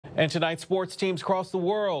And tonight, sports teams across the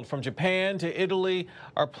world, from Japan to Italy,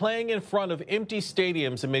 are playing in front of empty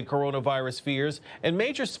stadiums amid coronavirus fears, and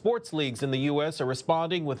major sports leagues in the U.S. are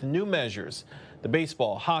responding with new measures. The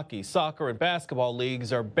baseball, hockey, soccer, and basketball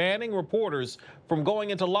leagues are banning reporters from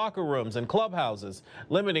going into locker rooms and clubhouses,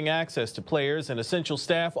 limiting access to players and essential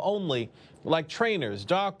staff only, like trainers,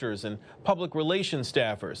 doctors, and public relations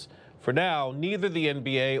staffers. For now, neither the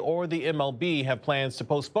NBA or the MLB have plans to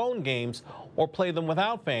postpone games or play them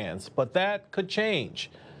without fans, but that could change.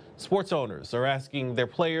 Sports owners are asking their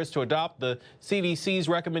players to adopt the CDC's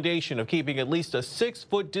recommendation of keeping at least a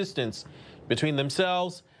 6-foot distance between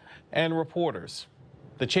themselves and reporters.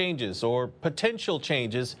 The changes, or potential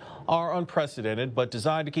changes, are unprecedented but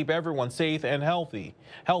designed to keep everyone safe and healthy.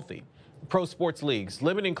 Pro sports leagues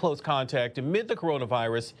limiting close contact amid the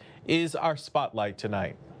coronavirus is our spotlight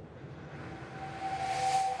tonight.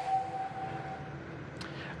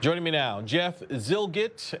 Joining me now, Jeff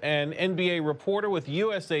Zillgitt, an NBA reporter with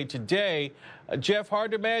USA Today. Jeff, hard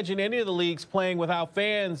to imagine any of the leagues playing without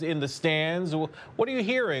fans in the stands. What are you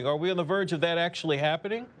hearing? Are we on the verge of that actually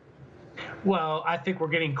happening? Well, I think we're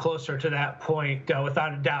getting closer to that point,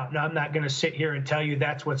 without a doubt. Now, I'm not going to sit here and tell you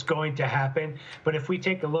that's what's going to happen. But if we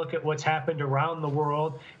take a look at what's happened around the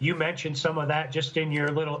world, you mentioned some of that just in your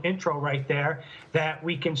little intro right there, that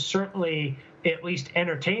we can certainly at least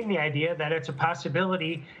entertain the idea that it's a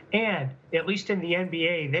possibility. And at least in the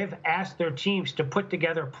NBA, they've asked their teams to put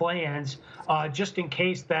together plans just in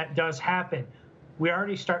case that does happen. We're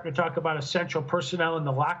already starting to talk about essential personnel in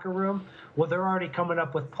the locker room. Well, they're already coming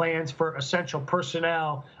up with plans for essential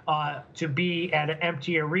personnel to be at an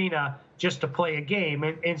empty arena just to play a game.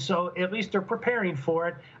 And so at least they're preparing for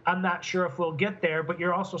it. I'm not sure if we'll get there, but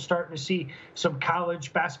you're also starting to see some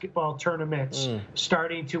college basketball tournaments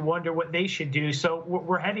starting to wonder what they should do. So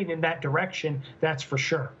we're heading in that direction, that's for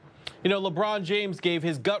sure. You know, LeBron James gave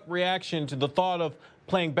his gut reaction to the thought of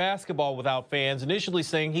playing basketball without fans, initially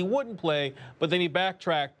saying he wouldn't play, but then he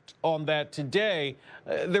backtracked on that today.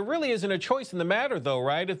 There really isn't a choice in the matter, though,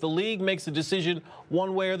 right? If the league makes a decision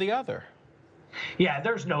one way or the other. Yeah,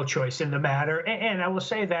 there's no choice in the matter. And I will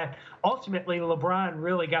say that ultimately LeBron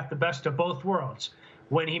really got the best of both worlds.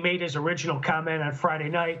 When he made his original comment on Friday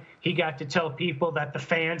night, he got to tell people that the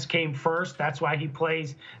fans came first. That's why he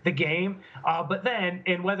plays the game. But then,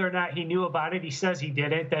 and whether or not he knew about it, he says he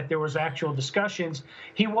didn't, that there was actual discussions.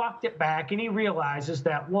 He walked it back, and he realizes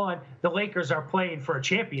that, one, the Lakers are playing for a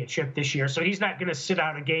championship this year, so he's not going to sit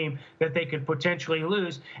out a game that they could potentially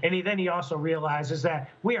lose. And then he also realizes that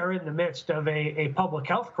we are in the midst of a public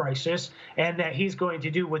health crisis, and that he's going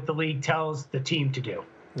to do what the league tells the team to do.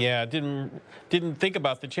 Yeah, didn't think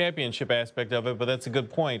about the championship aspect of it, but that's a good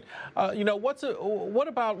point. You know, what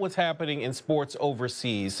about what's happening in sports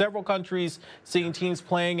overseas? Several countries seeing teams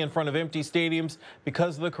playing in front of empty stadiums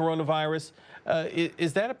because of the coronavirus.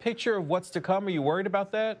 Is that a picture of what's to come? Are you worried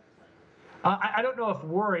about that? I don't know if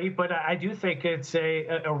worry, but I do think it's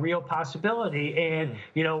a real possibility. And,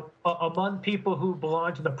 you know, among people who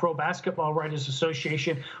belong to the Pro Basketball Writers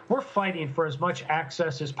Association, we're fighting for as much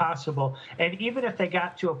access as possible. And even if they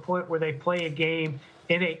got to a point where they play a game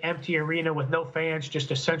in an empty arena with no fans, just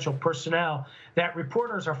essential personnel, that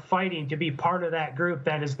reporters are fighting to be part of that group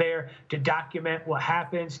that is there to document what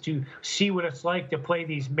happens, to see what it's like to play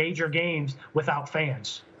these major games without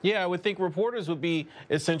fans. Yeah, I would think reporters would be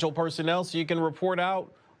essential personnel, so you can report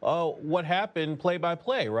out what happened play by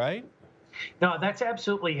play, right? No, that's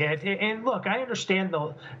absolutely it. And look, I understand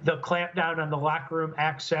the clampdown on the locker room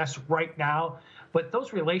access right now, but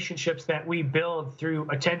those relationships that we build through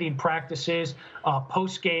attending practices,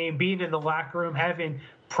 post-game, being in the locker room, having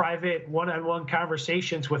private one-on-one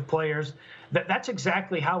conversations with players, that's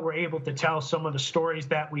exactly how we're able to tell some of the stories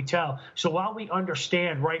that we tell. So while we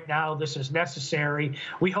understand right now this is necessary,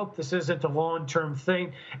 we hope this isn't a long-term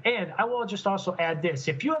thing. And I will just also add this.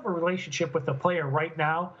 If you have a relationship with a player right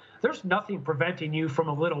now, there's nothing preventing you from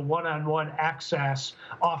a little one-on-one access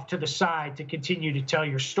off to the side to continue to tell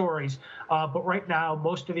your stories. But right now,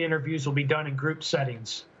 most of the interviews will be done in group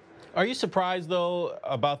settings. Are you surprised, though,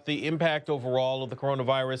 about the impact overall of the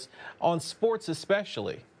coronavirus on sports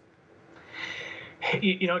especially?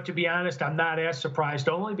 You know, to be honest, I'm not as surprised,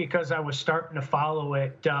 only because I was starting to follow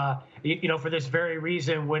it, you know, for this very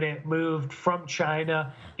reason when it moved from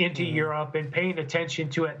China into Europe and paying attention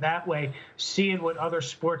to it that way, seeing what other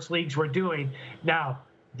sports leagues were doing. Now,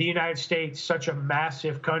 the United States, such a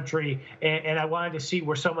massive country, and I wanted to see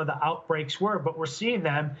where some of the outbreaks were, but we're seeing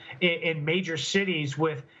them in major cities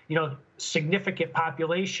with, you know, significant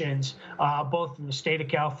populations, both in the state of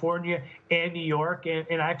California and New York,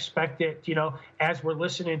 and I expect it, you know, as we're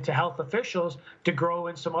listening to health officials, to grow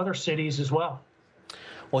in some other cities as well.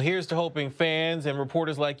 Well, here's to hoping fans and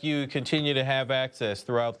reporters like you continue to have access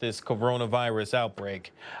throughout this coronavirus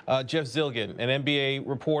outbreak. Jeff Zillgitt, an NBA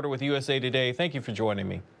reporter with USA Today, thank you for joining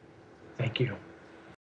me. Thank you.